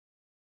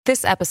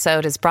This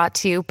episode is brought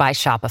to you by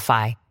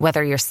Shopify.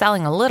 Whether you're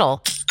selling a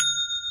little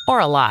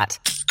or a lot,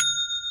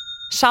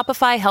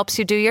 Shopify helps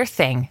you do your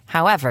thing,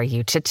 however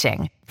you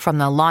cha-ching. From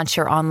the launch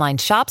your online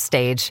shop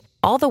stage,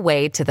 all the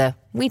way to the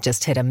we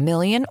just hit 1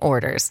 million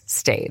orders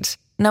stage.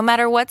 No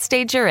matter what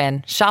stage you're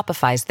in,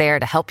 Shopify's there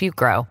to help you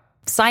grow.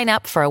 Sign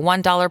up for a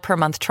 $1 per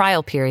month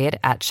trial period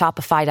at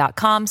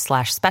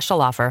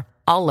shopify.com/special offer,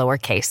 all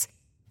lowercase.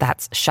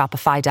 That's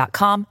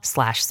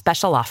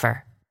shopify.com/special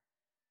offer.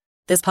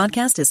 This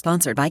podcast is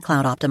sponsored by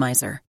Cloud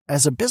Optimizer.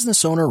 As a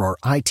business owner or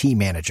IT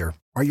manager,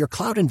 are your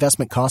cloud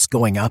investment costs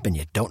going up and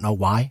you don't know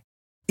why?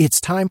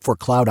 It's time for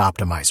Cloud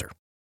Optimizer.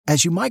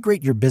 As you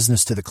migrate your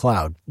business to the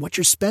cloud, what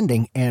you're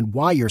spending and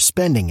why you're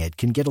spending it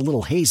can get a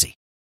little hazy.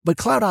 But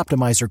Cloud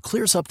Optimizer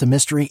clears up the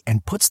mystery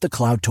and puts the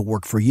cloud to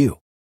work for you.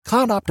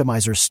 Cloud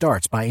Optimizer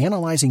starts by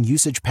analyzing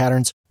usage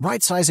patterns,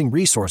 right-sizing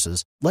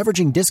resources,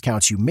 leveraging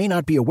discounts you may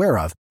not be aware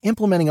of,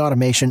 implementing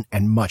automation,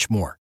 and much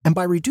more. And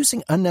by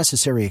reducing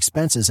unnecessary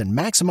expenses and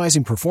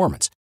maximizing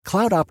performance,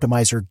 Cloud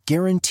Optimizer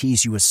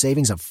guarantees you a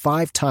savings of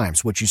 5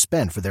 times what you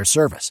spend for their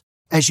service.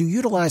 As you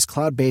utilize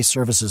cloud-based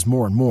services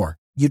more and more,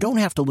 you don't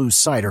have to lose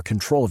sight or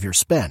control of your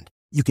spend.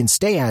 You can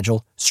stay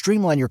agile,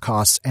 streamline your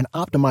costs, and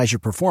optimize your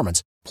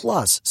performance,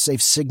 plus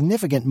save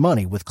significant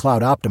money with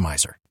Cloud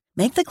Optimizer.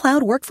 Make the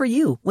cloud work for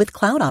you with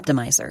Cloud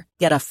Optimizer.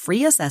 Get a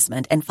free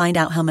assessment and find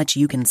out how much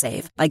you can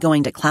save by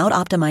going to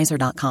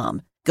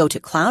cloudoptimizer.com. Go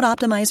to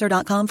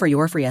cloudoptimizer.com for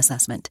your free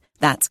assessment.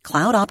 That's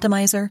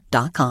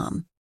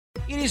cloudoptimizer.com.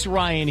 It is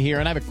Ryan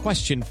here, and I have a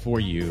question for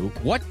you.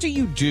 What do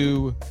you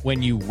do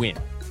when you win?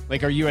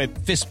 Like, are you a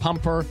fist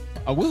pumper,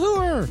 a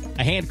woohooer,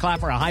 a hand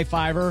clapper, a high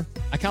fiver?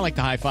 I kind of like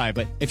the high five,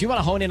 but if you want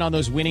to hone in on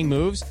those winning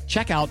moves,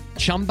 check out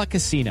Chumba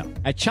Casino.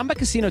 At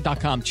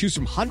ChumbaCasino.com, choose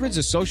from hundreds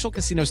of social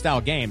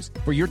casino-style games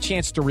for your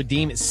chance to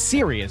redeem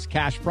serious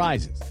cash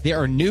prizes. There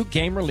are new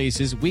game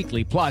releases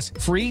weekly, plus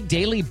free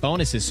daily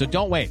bonuses. So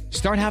don't wait.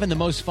 Start having the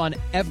most fun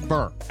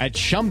ever at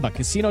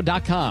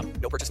ChumbaCasino.com.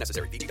 No purchase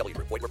necessary. VGW.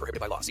 Void where prohibited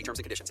by law. See terms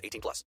and conditions.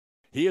 18+.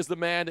 He is the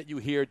man that you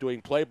hear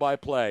doing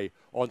play-by-play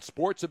on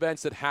sports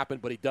events that happen,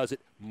 but he does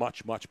it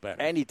much, much better.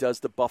 And he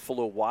does the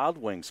Buffalo Wild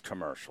Wings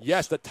commercials.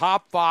 Yes, the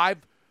top five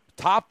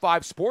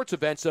sports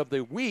events of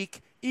the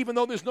week, even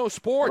though there's no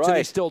sports, and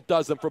he still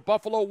does them for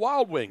Buffalo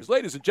Wild Wings.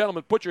 Ladies and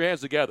gentlemen, put your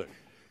hands together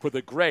for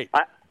the great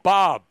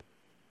Bob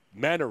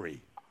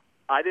Menery.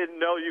 I didn't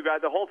know you guys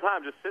the whole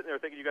time, just sitting there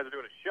thinking you guys are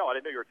doing a show. I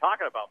didn't know you were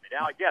talking about me.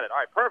 Now I get it. All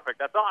right, perfect.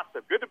 That's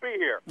awesome. Good to be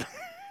here.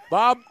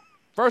 Bob,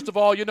 first of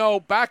all, you know,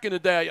 back in the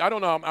day, I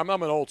don't know, I'm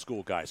an old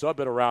school guy, so I've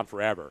been around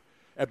forever.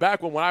 And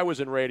back when I was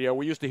in radio,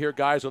 we used to hear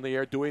guys on the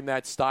air doing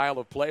that style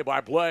of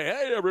play-by-play.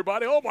 Hey,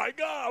 everybody, oh, my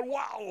God,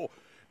 wow.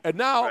 And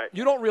now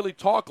you don't really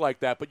talk like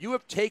that, but you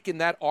have taken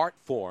that art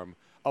form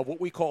of what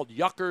we called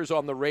yuckers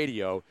on the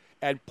radio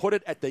and put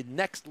it at the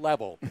next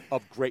level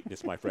of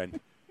greatness, my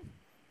friend.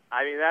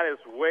 I mean, that is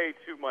way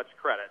too much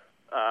credit,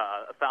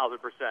 1,000%.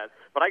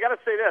 But I got to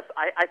say this.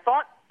 I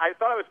thought I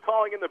was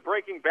calling in the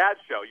Breaking Bad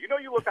show. You know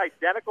you look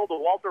identical to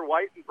Walter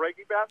White in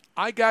Breaking Bad?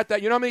 I got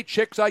that. You know how many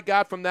chicks I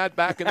got from that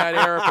back in that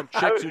era, from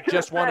chicks who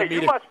just wanted me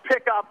to... You must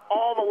pick up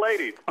all the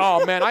ladies.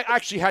 Oh, man, I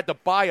actually had to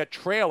buy a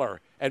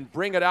trailer and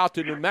bring it out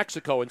to New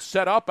Mexico and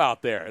set up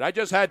out there. And I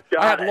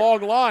had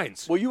long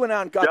lines. Well, you went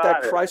out and got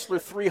that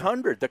Chrysler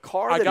 300, the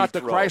car that I got the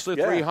drove. Chrysler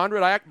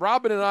 300.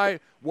 Robin and I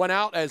went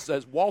out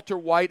as Walter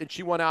White, and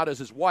she went out as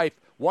his wife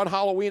one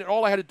Halloween, and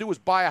all I had to do was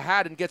buy a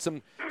hat and get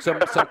some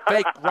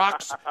fake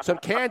rocks, some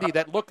candy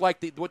that looked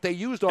like what they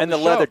used on the show. And the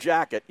leather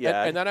jacket,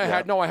 yeah. And then I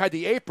had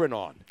the apron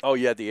on. Oh,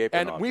 yeah, the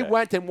apron on. And we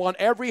went and won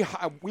every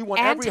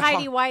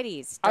tidy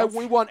whities.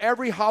 We won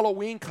every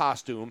Halloween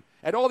costume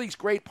at all these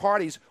great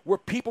parties where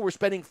people were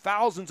spending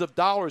thousands of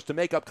dollars to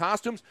make up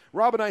costumes.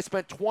 Rob and I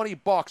spent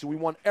 $20, and we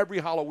won every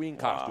Halloween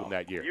costume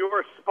that year. You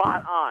were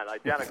spot on,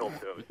 identical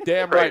to it.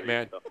 Damn right,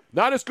 man.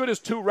 Not as good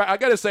as I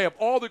got to say, of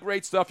all the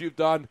great stuff you've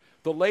done,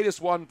 the latest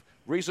one,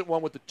 recent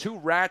one with the 2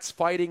 rats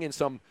fighting in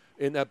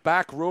a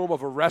back room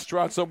of a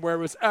restaurant somewhere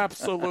was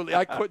absolutely,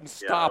 I couldn't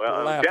stop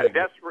laughing.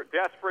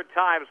 Desperate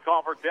times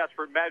call for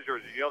desperate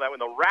measures. You know that when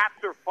the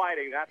rats are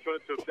fighting, that's when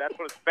it's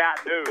bad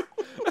news.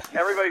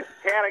 Everybody's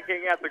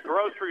panicking at the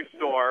grocery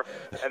store,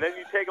 and then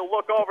you take a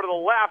look over to the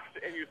left,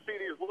 and you see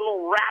these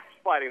little rats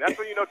fighting. That's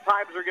when you know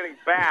times are getting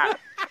bad.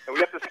 And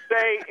we have to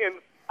stay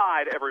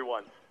inside,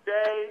 everyone.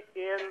 Stay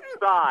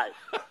inside.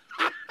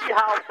 See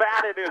how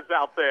bad it is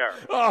out there.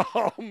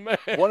 Oh, man.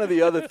 One of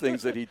the other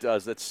things that he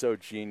does that's so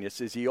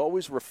genius is he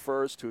always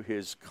refers to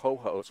his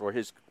co-host or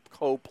his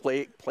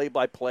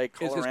play-by-play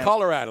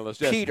color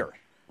analyst, yes. Peter.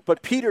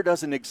 But Peter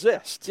doesn't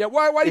exist. Yeah,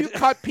 why do you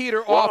cut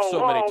Peter off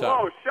so many times?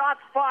 Whoa, shots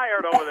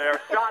fired over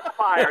there. Shots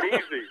fired,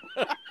 easy.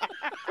 What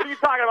are you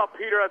talking about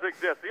Peter doesn't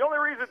exist? The only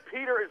reason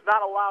Peter is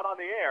not allowed on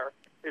the air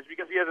is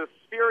because he has a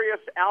serious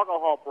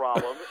alcohol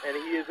problem, and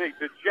he is a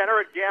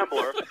degenerate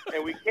gambler,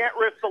 and we can't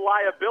risk the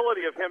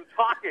liability of him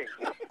talking.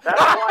 That's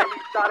why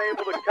he's not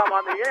able to come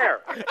on the air.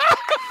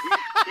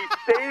 He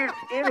stays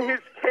in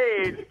his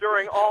cage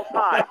during all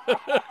times.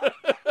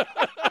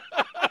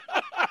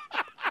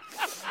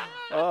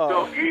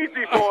 So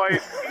easy,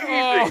 boys,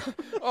 easy.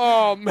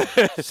 Oh, man.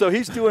 So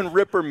he's doing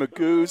Ripper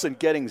Magoo's and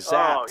getting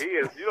zapped. Oh, he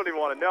is. You don't even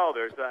want to know.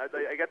 There's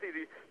I got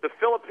the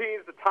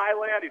Philippines, the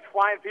Thailand. He's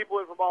flying people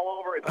in from all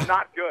over. It's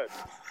not good.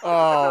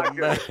 Oh, not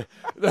man.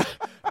 good.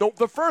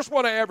 The first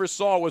one I ever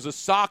saw was a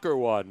soccer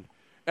one.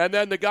 And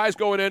then the guy's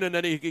going in, and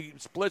then he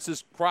splits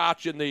his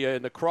crotch in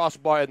the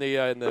crossbar in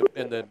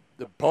the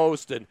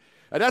post, and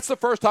that's the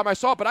first time I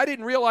saw it. But I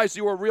didn't realize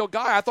you were a real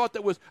guy.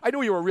 I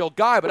knew you were a real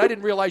guy, but I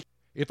didn't realize.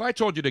 If I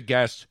told you to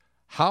guess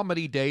how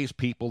many days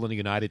people in the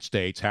United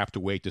States have to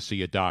wait to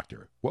see a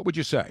doctor, what would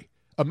you say?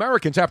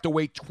 Americans have to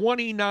wait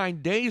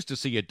 29 days to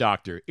see a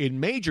doctor in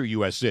major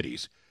U.S.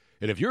 cities.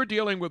 And if you're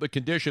dealing with a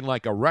condition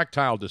like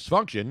erectile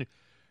dysfunction,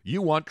 you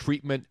want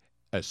treatment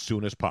as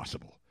soon as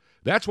possible.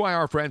 That's why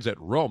our friends at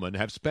Roman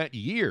have spent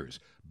years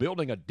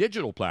building a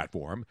digital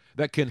platform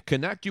that can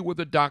connect you with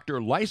a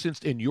doctor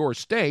licensed in your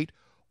state,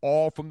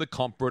 all from the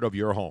comfort of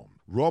your home.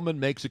 Roman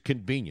makes it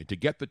convenient to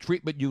get the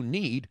treatment you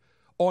need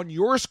on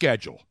your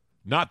schedule,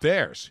 not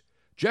theirs.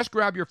 Just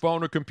grab your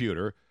phone or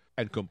computer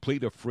and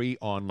complete a free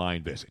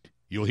online visit.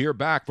 You'll hear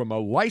back from a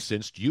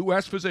licensed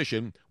U.S.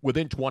 physician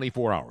within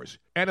 24 hours.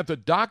 And if the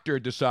doctor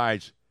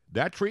decides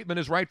that treatment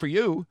is right for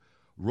you,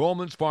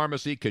 Roman's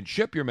Pharmacy can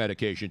ship your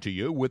medication to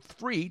you with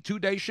free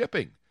 2-day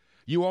shipping.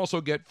 You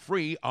also get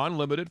free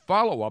unlimited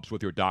follow-ups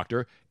with your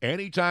doctor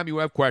anytime you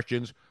have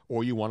questions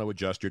or you want to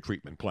adjust your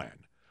treatment plan.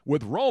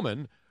 With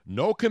Roman,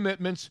 no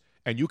commitments,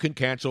 and you can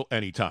cancel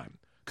anytime.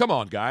 Come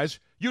on, guys.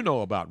 You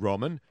know about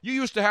Roman. You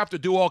used to have to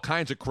do all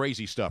kinds of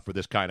crazy stuff for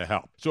this kind of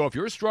help. So if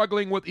you're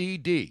struggling with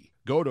ED,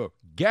 go to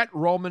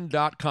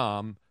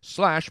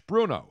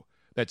GetRoman.com/Bruno.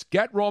 That's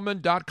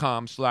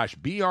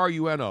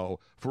GetRoman.com/BRUNO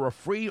for a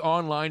free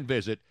online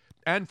visit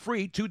and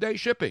free 2-day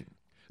shipping.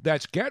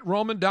 That's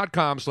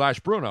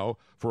GetRoman.com/Bruno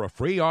for a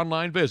free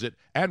online visit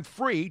and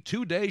free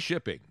 2-day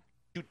shipping.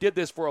 You did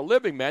this for a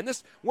living, man.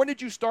 When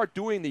did you start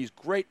doing these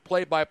great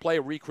play-by-play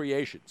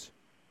recreations?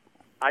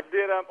 I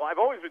did. I've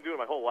always been doing it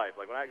my whole life.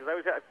 Like I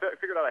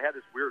figured out I had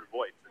this weird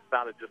voice that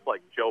sounded just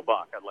like Joe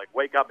Buck. I'd like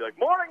wake up, be like,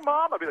 "Morning,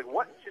 Mom." I'd be like,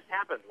 "What just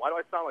happened? Why do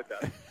I sound like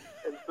that?"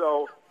 And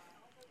so,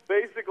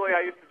 basically, I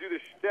used to do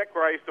this shtick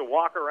where I used to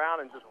walk around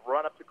and just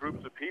run up to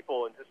groups of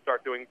people and just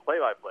start doing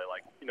play-by-play.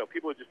 Like,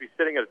 people would just be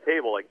sitting at a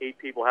table, like 8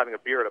 people having a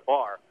beer at a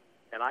bar,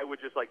 and I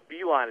would just like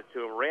beeline it to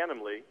them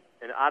randomly.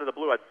 And out of the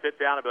blue, I'd sit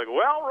down and be like,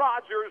 "Well,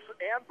 Rogers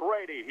and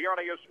Brady here on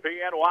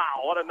ESPN.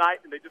 Wow, what a night!"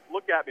 And they just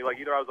look at me like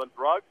either I was on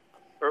drugs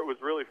or it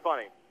was really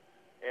funny.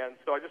 And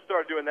so I just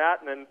started doing that,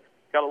 and then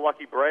got a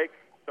lucky break,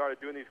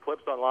 started doing these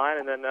clips online,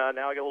 and then now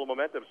I got a little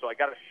momentum. So I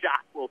got a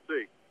shot. We'll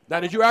see. Now,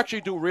 did you actually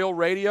do real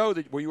radio?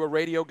 Were you a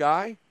radio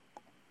guy?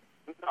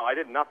 No, I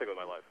did nothing with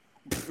my life.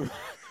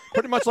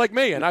 Pretty much like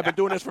me, and I've been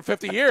doing this for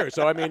 50 years.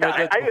 So I mean,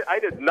 I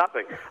did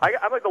nothing.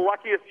 I'm like the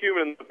luckiest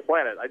human on the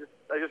planet. I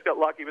just got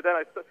lucky. But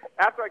then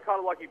after I caught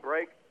a lucky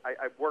break,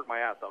 I worked my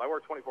ass off. I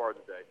work 24 hours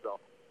a day. So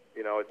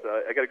it's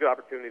I got a good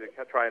opportunity to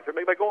try and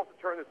my goal is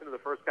to turn this into the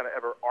first kind of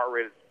ever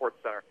R-rated sports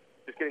center.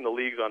 Just getting the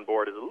leagues on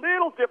board is a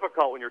little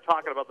difficult when you're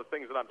talking about the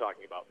things that I'm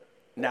talking about.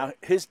 Now,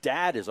 his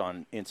dad is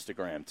on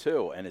Instagram,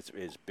 too, and is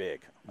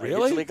big.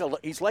 Really?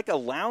 He's like a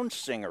lounge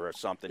singer or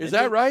something. Is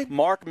that right?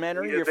 Mark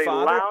Menery, your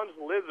father? He's a lounge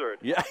lizard.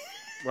 Yeah.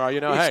 Well,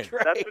 hey.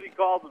 Great. That's what he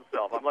calls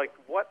himself. I'm like,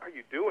 what are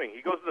you doing?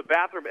 He goes to the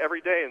bathroom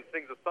every day and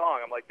sings a song.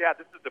 I'm like, Dad,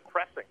 this is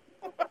depressing.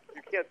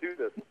 You can't do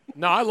this.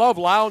 No, I love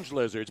lounge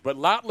lizards, but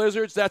lot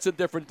lizards, that's a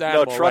different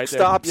animal. No, truck right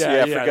stops?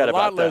 There. Yeah, forget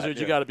about lot that. Lizards,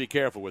 you got to be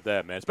careful with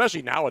that, man,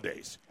 especially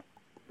nowadays.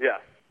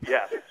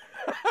 Yes.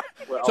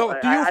 Well, So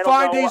do you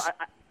find these...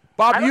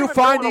 Bob, do you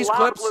find these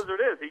clips? I don't even know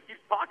what a lounge lizard is. He keeps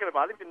talking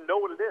about it. I don't even know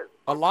what it is.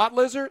 A lot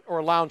lizard or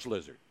a lounge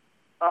lizard?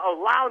 A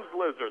lounge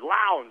lizard.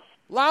 Lounge.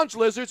 Lounge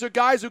lizards are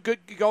guys who could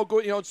go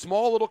in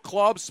small little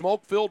clubs,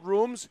 smoke-filled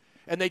rooms,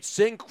 and they'd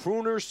sing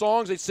crooner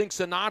songs. They'd sing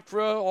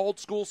Sinatra,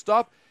 old-school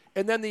stuff.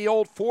 And then the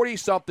old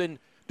 40-something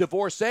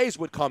divorcees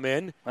would come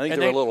in, I think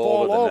and they're they'd a little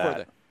fall older than over.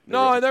 that.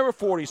 No, they were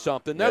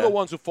 40-something. They're Yeah. the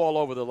ones who fall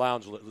over the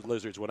lounge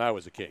lizards when I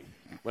was a king,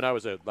 when I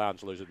was a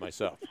lounge lizard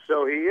myself.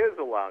 So he is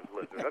a lounge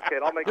lizard. Okay,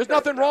 it all makes There's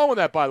sense. nothing wrong with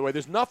that, by the way.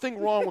 There's nothing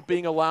wrong with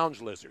being a lounge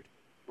lizard.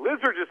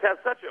 Lizard just has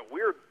such a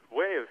weird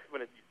way of,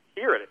 when you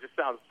hear it, it just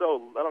sounds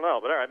so, I don't know.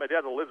 But all right, my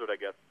dad's a lizard, I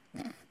guess.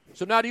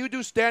 So now do you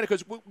do stand-up?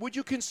 Because would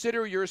you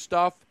consider your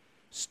stuff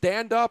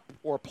stand-up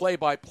or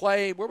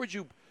play-by-play? Where would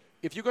you,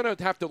 if you're going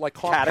to have to like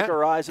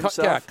categorize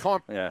himself?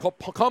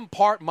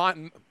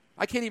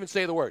 I can't even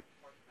say the word.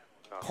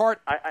 I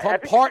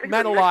think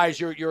Compartmentalize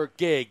your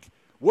gig.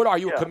 What are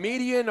you, a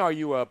comedian? Are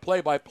you a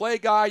play-by-play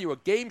guy? Are you a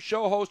game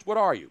show host? What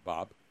are you,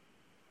 Bob?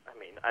 I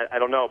mean, I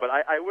don't know, but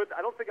I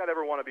don't think I'd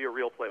ever want to be a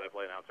real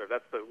play-by-play announcer.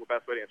 That's the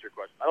best way to answer your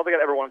question. I don't think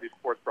I'd ever want to do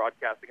sports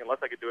broadcasting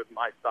unless I could do it in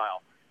my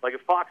style. Like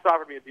if Fox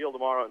offered me a deal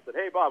tomorrow and said,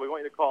 "Hey, Bob, we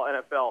want you to call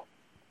NFL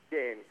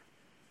games,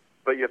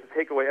 but you have to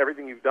take away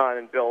everything you've done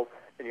and built,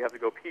 and you have to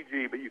go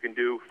PG, but you can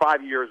do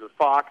 5 years with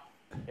Fox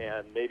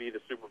and maybe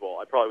the Super Bowl,"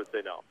 I probably would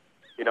say no.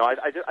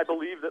 I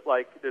believe that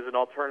like there's an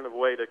alternative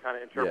way to kind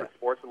of interpret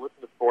sports and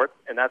listen to sports,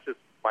 and that's just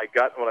my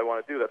gut and what I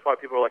want to do. That's why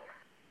people are like,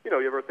 you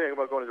ever think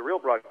about going into real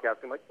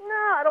broadcasting? I'm like,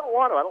 nah, I don't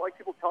want to. I don't like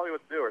people telling me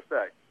what to do or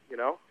say,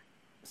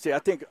 See, I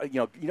think,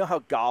 you know how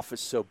golf is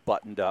so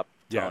buttoned up,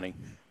 Tony?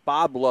 Yeah.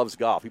 Bob loves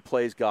golf. He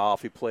plays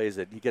golf. He plays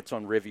it. He gets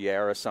on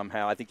Riviera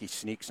somehow. I think he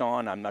sneaks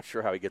on. I'm not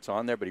sure how he gets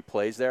on there, but he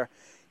plays there.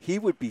 He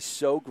would be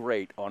so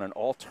great on an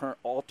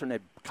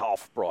alternate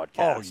golf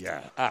broadcast. Oh,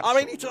 yeah. I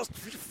Absolutely. mean, he just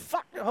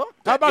fucking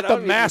hooked. How about the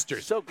He's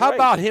Masters? so How great.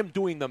 about him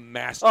doing the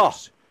Masters? Oh.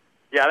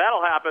 Yeah,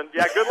 that'll happen.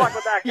 Yeah, good luck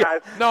with that,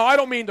 guys. No, I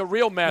don't mean the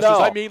real Masters. No,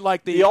 I mean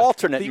like the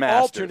alternate the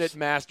Masters. alternate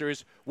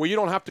Masters where you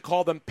don't have to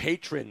call them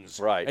patrons.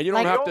 Right. And you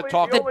don't Like have to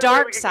talk. the only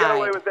dark way we can get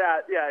away side. with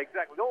that, yeah,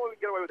 exactly. The only way we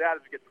can get away with that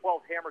is we get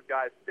 12 hammered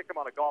guys, stick them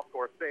on a golf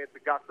course, say it's the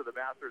guts of the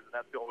Masters, and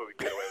that's the only way we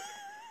can get away with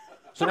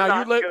it. So We're now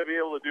not you live. going to be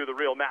able to do the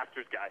real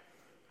Masters guys.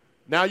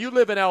 Now you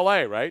live in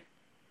L.A., right?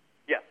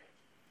 Yes.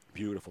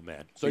 Beautiful,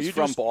 man. So He's you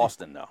from just,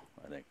 Boston, though,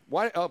 I think.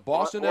 Why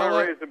Boston, Born and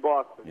L.A.? raised in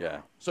Boston.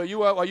 Yeah. So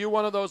you are you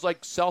one of those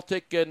like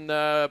Celtic and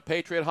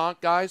Patriot honk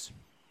guys?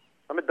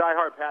 I'm a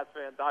diehard Pats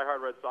fan,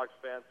 diehard Red Sox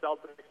fan.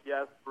 Celtics,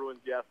 yes.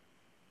 Bruins, yes.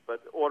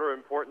 But order of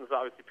importance,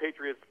 obviously,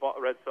 Patriots,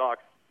 Red Sox,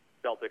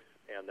 Celtics,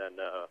 and then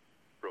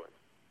Bruins.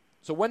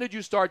 So when did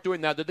you start doing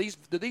that? Did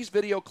these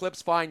video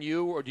clips find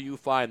you, or do you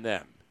find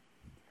them?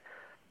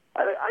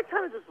 I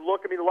kind of just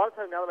look. I mean, a lot of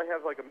times now that I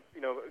have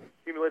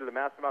accumulated a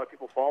massive amount of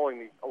people following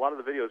me, a lot of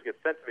the videos get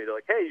sent to me. They're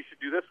like, "Hey, you should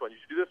do this one. You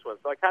should do this one."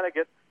 So I kind of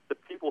get the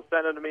people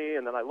sent them to me,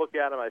 and then I look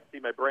at them. I see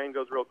my brain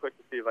goes real quick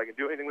to see if I can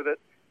do anything with it,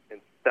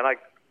 and then I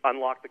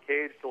unlock the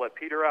cage to let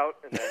Peter out,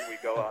 and then we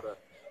go out.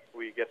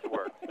 We get to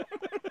work.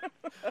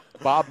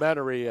 Bob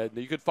Menery,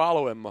 you could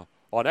follow him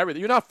on everything.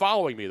 You're not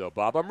following me though,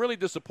 Bob. I'm really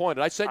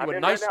disappointed. I sent you I'm a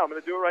in nice. right now. I'm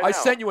going to do it right now. I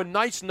sent you a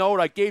nice note.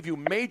 I gave you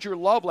major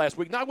love last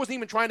week. I wasn't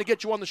even trying to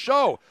get you on the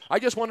show. I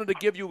just wanted to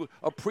give you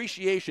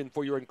appreciation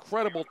for your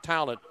incredible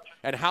talent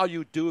and how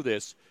you do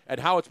this and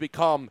how it's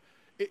become.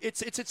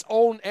 It's its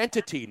own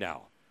entity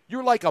now.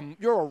 You're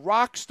you're a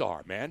rock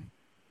star, man.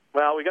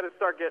 Well, we got to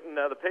start getting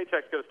the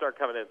paycheck's going to start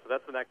coming in, so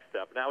that's the next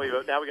step. Now we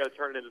got to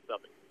turn it into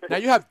something. Now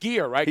you have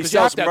gear, right? He 'Cause you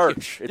have sells to have-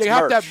 merch. You It's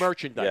have to have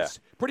merch. merchandise.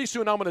 Pretty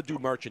soon I'm going to do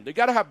merchandise. You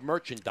got to have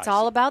merchandise. It's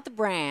all about the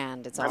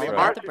brand. It's all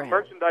about the brand.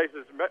 Merchandise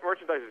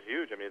is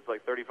huge. I mean, it's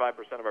like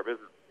 35% of our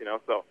business,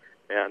 So,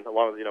 and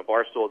along with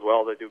Barstool as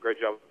well, they do a great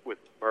job with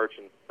merch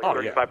and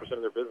 35%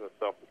 of their business.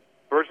 So,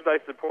 merchandise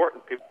is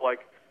important. People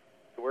like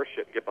to wear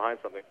shit and get behind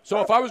something.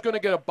 So if I was going to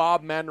get a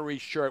Bob Menery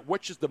shirt,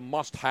 which is the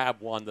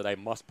must-have one that I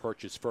must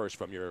purchase first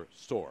from your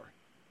store?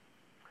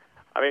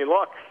 I mean,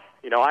 look,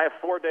 I have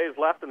 4 days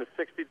left in the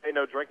 60-day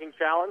no drinking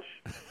challenge,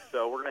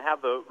 so we're going to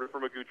have the Ripper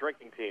Magoo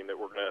drinking team that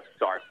we're going to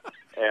start.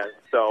 And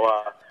so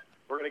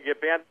we're going to get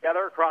band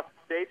together across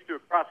the states, do a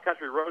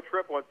cross-country road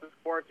trip once this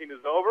quarantine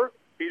is over.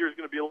 Peter's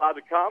going to be allowed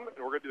to come, and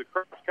we're going to do the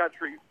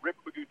cross-country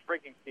Ripper Magoo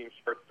drinking team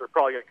shirts. They're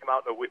probably going to come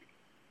out in a week.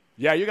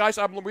 Yeah, you guys,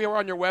 we are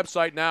on your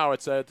website now.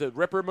 It's the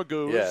Ripper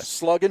Magoo's. Yeah,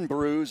 Slug and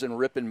Brews and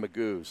Rippin'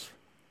 Magoo's.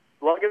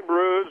 Slug and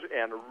Brews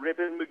and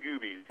Rippin'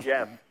 Magoobies,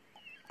 yes.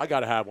 I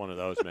got to have one of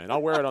those, man.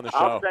 I'll wear it on the show.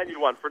 I'll send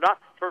you one. For not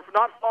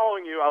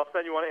following you, I'll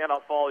send you one, and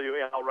I'll follow you,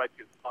 and I'll write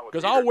you a song with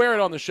Because Peter. I'll wear it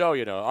on the show,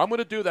 I'm going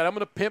to do that. I'm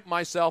going to pimp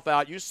myself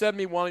out. You send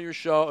me one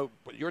of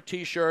your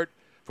T-shirt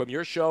from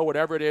your show,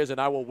 whatever it is, and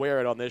I will wear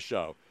it on this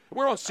show.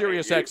 We're on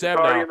Sirius XM It's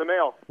already now. in the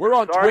mail. We're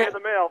on It's already Twitch.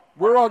 in the mail.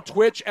 We're on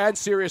Twitch and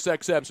Sirius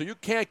XM, so you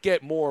can't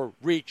get more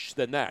reach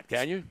than that,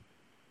 can you?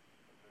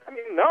 I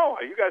mean, no.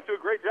 You guys do a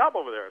great job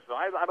over there, so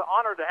I'm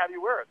honored to have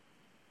you wear it.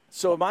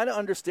 So am I to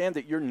understand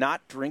that you're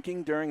not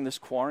drinking during this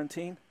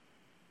quarantine?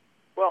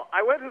 Well,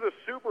 I went to the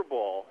Super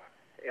Bowl,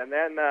 and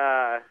then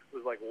it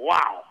was like,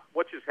 wow,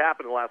 what just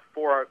happened in the last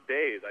 4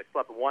 days? I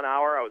slept 1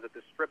 hour. I was at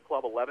this strip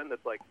club 11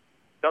 that's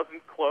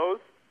doesn't close.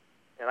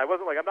 And I'm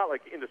not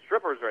into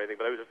strippers or anything,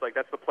 but I was just like,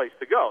 that's the place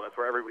to go. That's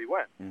where everybody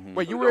went. Mm-hmm.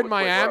 Wait, you were in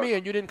Miami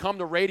and you didn't come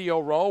to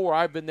Radio Row where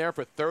I've been there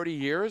for 30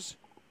 years?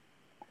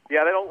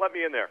 Yeah, they don't let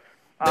me in there.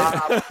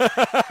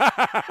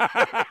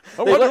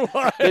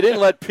 They didn't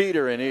let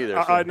Peter in either.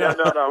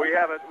 No, we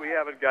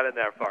haven't got in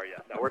that far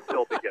yet. No, we're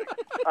still beginning.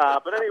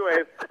 But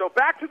anyways, so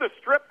back to the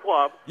strip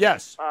club.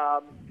 Yes.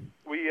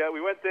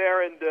 We went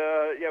there and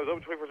it was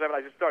open 24/7.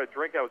 I just started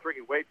drinking. I was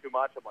drinking way too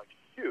much. I'm like,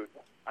 shoot,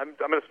 I'm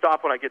going to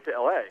stop when I get to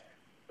L.A.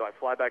 So I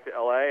fly back to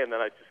L.A. and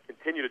then I just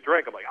continue to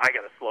drink. I'm like, I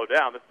got to slow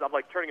down. I'm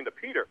like turning into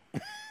Peter.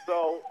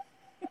 So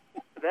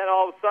then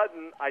all of a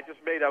sudden I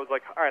was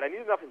like, all right, I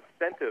need enough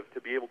incentive to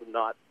be able to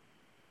not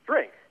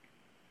drink.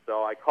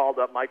 So I called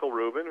up Michael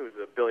Rubin, who's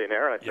a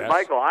billionaire, and I said, Yes.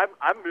 Michael, I'm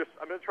going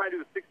to try and do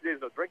the 60 days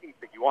no drinking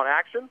thing. You want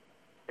action?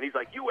 And he's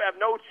like, you have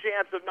no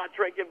chance of not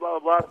drinking, blah,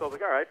 blah, blah. So I was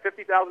like, all right,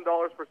 $50,000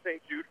 for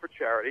St. Jude for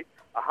charity,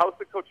 a house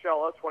at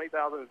Coachella,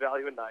 $20,000 in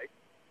value a night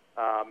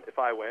if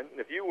I win. And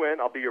if you win,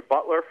 I'll be your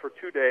butler for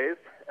 2 days,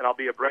 and I'll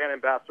be a brand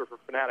ambassador for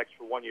Fanatics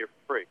for 1 year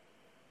for free.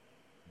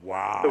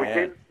 Wow. So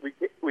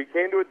we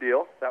came to a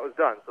deal. That was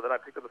done. So then I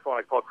picked up the phone.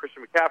 I called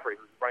Christian McCaffrey,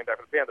 who's running back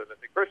for the Panthers. I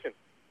said, Christian,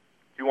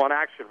 do you want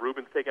action?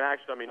 Ruben's taking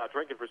action on me not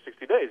drinking for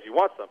 60 days. You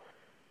want some?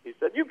 He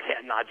said, you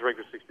can't not drink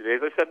for 60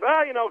 days. I said,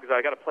 well, because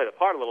I got to play the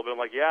part a little bit. I'm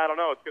like, yeah, I don't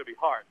know. It's going to be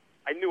hard.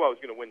 I knew I was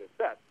going to win this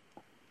bet.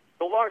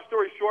 So long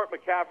story short,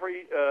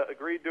 McCaffrey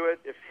agreed to it.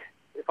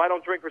 If I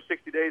don't drink for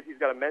 60 days, he's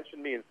got to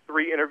mention me in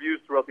 3 interviews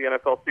throughout the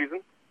NFL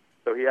season.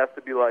 So he has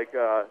to be like,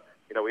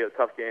 we had a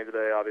tough game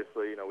today,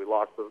 obviously. We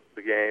lost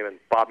the game, and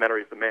Bob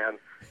Menery's the man.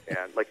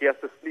 And, he has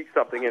to sneak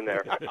something in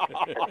there.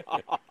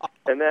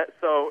 and then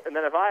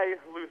if I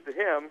lose to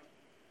him,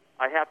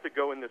 I have to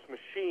go in this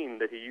machine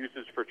that he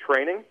uses for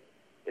training.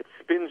 It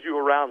spins you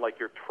around like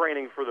you're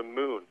training for the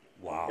moon.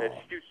 Wow. And it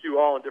shoots you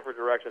all in different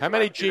directions. How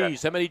many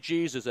G's? How many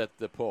G's is at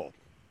the pull?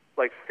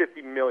 Like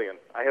 50 million.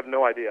 I have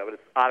no idea, but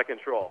it's out of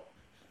control.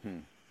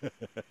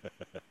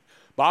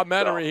 Bob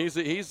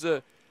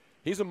Menery,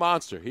 he's a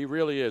monster. He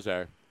really is,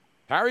 Harry.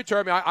 Harry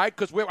turned me. I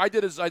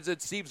did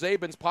Steve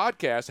Zabin's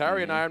podcast.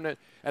 Harry and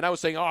I was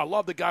saying, I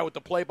love the guy with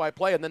the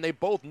play-by-play, and then they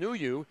both knew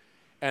you,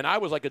 and I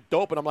was like a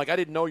dope, and I'm like, I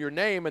didn't know your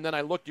name, and then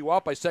I looked you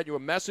up. I sent you a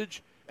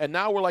message, and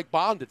now we're like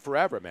bonded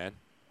forever, man.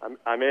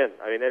 I'm in.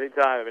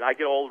 Anytime. I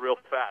get old real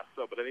fast.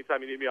 But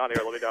anytime you need me on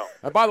here, let me know.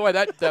 And by the way,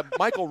 that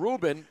Michael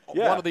Rubin,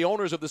 one of the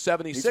owners of the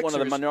 76ers. He's one of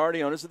the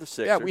minority owners of the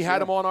Sixers. Yeah, we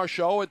had him on our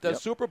show at the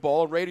Super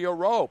Bowl on Radio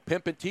Row,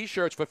 pimping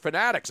T-shirts for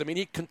Fanatics.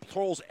 He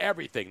controls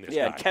everything. This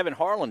guy. And Kevin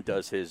Harlan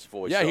does his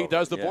voice. Yeah, he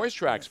does the voice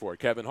tracks for it.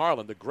 Kevin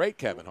Harlan, the great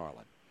Kevin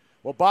Harlan.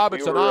 Well, Bob,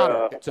 it's an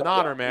honor. It's an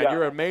honor, man.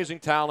 You're an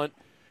amazing talent.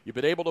 You've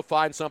been able to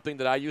find something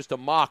that I used to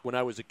mock when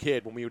I was a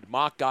kid, when we would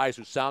mock guys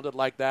who sounded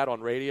like that on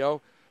radio,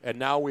 and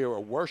now we are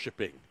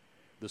worshiping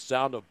the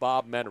sound of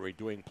Bob Menery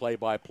doing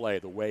play-by-play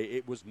the way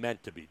it was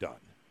meant to be done.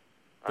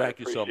 Thank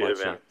you so much,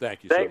 sir.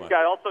 Thank you so much. Thanks,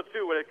 guy. Also,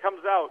 too, when it comes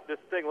out, this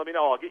thing, let me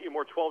know. I'll get you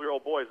more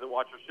 12-year-old boys that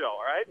watch your show,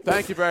 all right?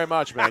 Thank you very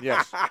much, man.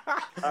 Yes.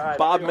 Right,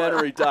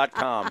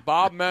 BobMenery.com.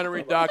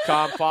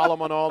 BobMenery.com. Follow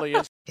him on all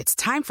the It's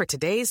time for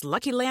today's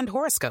Lucky Land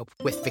horoscope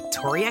with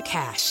Victoria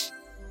Cash.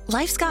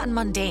 Life's gotten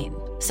mundane,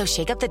 so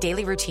shake up the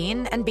daily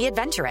routine and be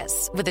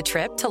adventurous with a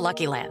trip to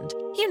Lucky Land.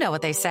 You know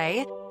what they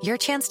say. Your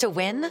chance to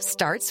win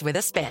starts with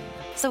a spin.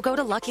 So go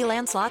to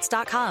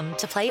LuckyLandSlots.com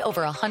to play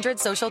over 100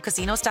 social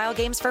casino-style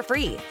games for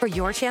free for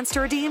your chance to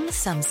redeem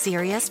some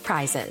serious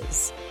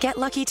prizes. Get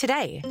lucky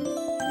today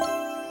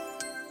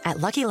at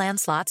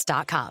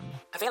LuckyLandSlots.com.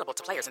 Available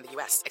to players in the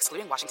U.S.,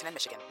 excluding Washington and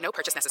Michigan. No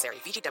purchase necessary.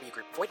 VGW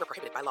Group. Void where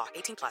prohibited by law.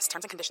 18+.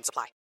 Terms and conditions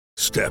apply.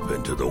 Step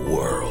into the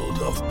world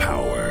of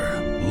power,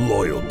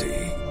 loyalty,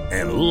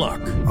 and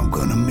luck. I'm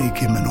gonna make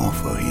him an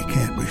offer he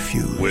can't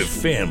refuse. With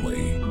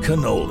family,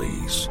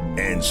 cannolis,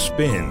 and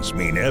spins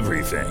mean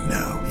everything.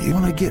 Now, you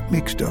wanna get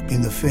mixed up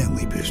in the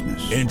family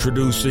business.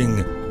 Introducing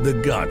The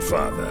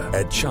Godfather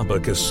at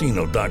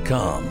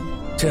ChumbaCasino.com.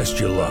 Test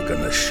your luck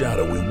in the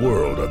shadowy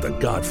world of The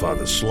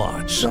Godfather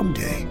slot.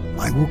 Someday,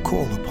 I will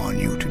call upon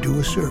you to do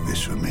a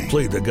service for me.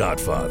 Play The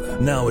Godfather,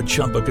 now at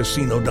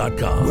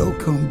ChumbaCasino.com.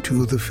 Welcome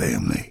to the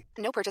family.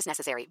 No purchase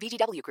necessary.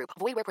 VGW Group.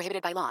 Void where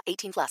prohibited by law.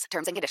 18+.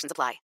 Terms and conditions apply.